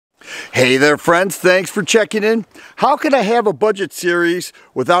Hey there friends, thanks for checking in. How can I have a budget series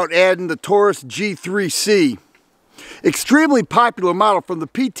without adding the Taurus G3C? Extremely popular model from the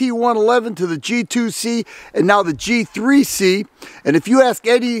PT111 to the G2C and now the G3C. And if you ask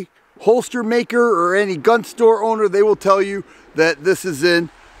any holster maker or any gun store owner, they will tell you that this is in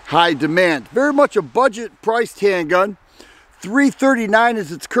high demand. Very much a budget priced handgun. $339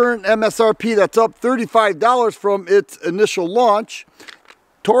 is its current MSRP. That's up $35 from its initial launch.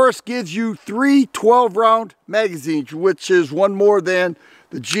 Taurus gives you 3 12-round magazines, which is one more than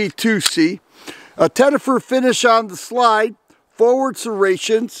the G2C. A tenifer finish on the slide, forward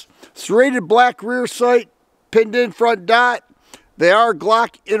serrations, serrated black rear sight, pinned in front dot. They are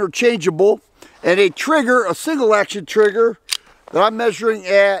Glock interchangeable. And a trigger, a single action trigger that I'm measuring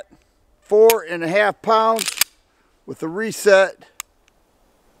at 4.5 pounds with a reset.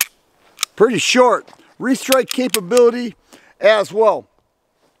 Pretty short. Restrike capability as well.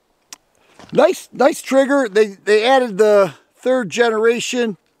 Nice trigger. They added the 3rd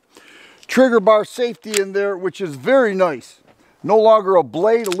generation trigger bar safety in there, which is very nice. No longer a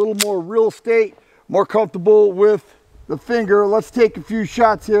blade, a little more real estate, more comfortable with the finger. Let's take a few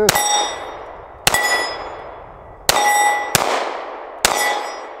shots here.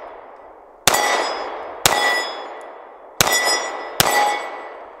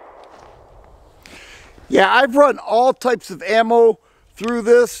 Yeah, I've run all types of ammo through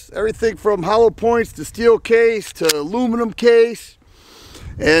this, everything from hollow points to steel case to aluminum case,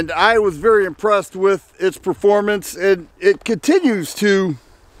 and I was very impressed with its performance, and it continues to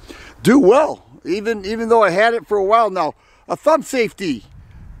do well even though I had it for a while now. A thumb safety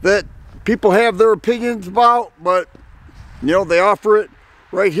that people have their opinions about, but you know, they offer it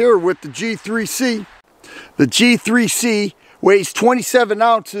right here with the G3C. The G3C weighs 27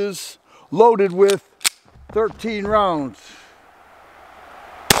 ounces loaded with 13 rounds.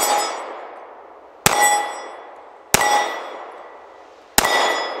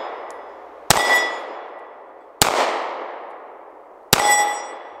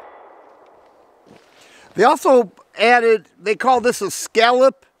 They also added, they call this a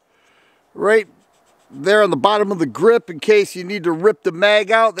scallop right there on the bottom of the grip in case you need to rip the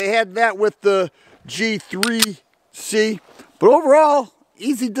mag out. They had that with the G3C. But overall,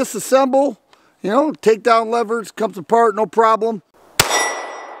 easy disassemble. You know, take down levers, comes apart, no problem.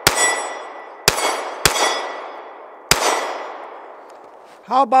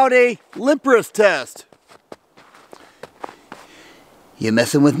 How about a limp wrist test? You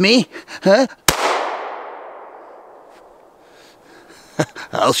messing with me? Huh?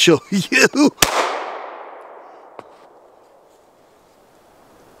 I'll show you.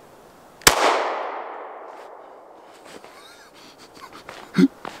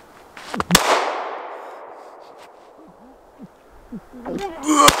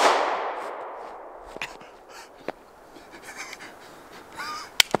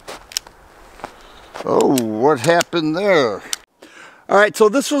 Oh, what happened there? All right, so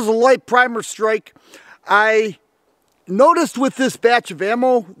this was a light primer strike. I noticed with this batch of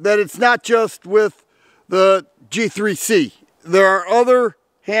ammo that it's not just with the G3C. There are other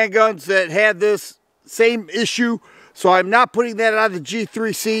handguns that had this same issue, so I'm not putting that on the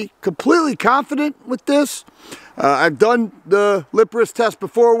G3C. Completely confident with this. I've done the lip wrist test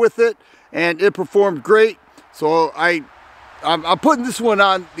before with it, and it performed great. So I'm putting this one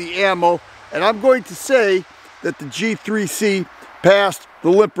on the ammo, and I'm going to say that the G3C passed the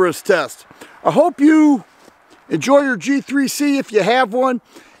lip wrist test. I hope you enjoy your G3C if you have one.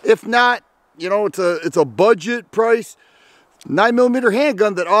 If not, you know, it's a budget price 9mm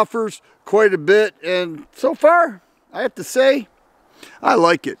handgun that offers quite a bit, and so far I have to say I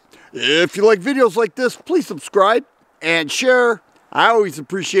like it. If you like videos like this, please subscribe and share. I always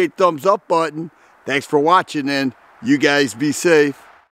appreciate thumbs up button. Thanks for watching, and you guys be safe.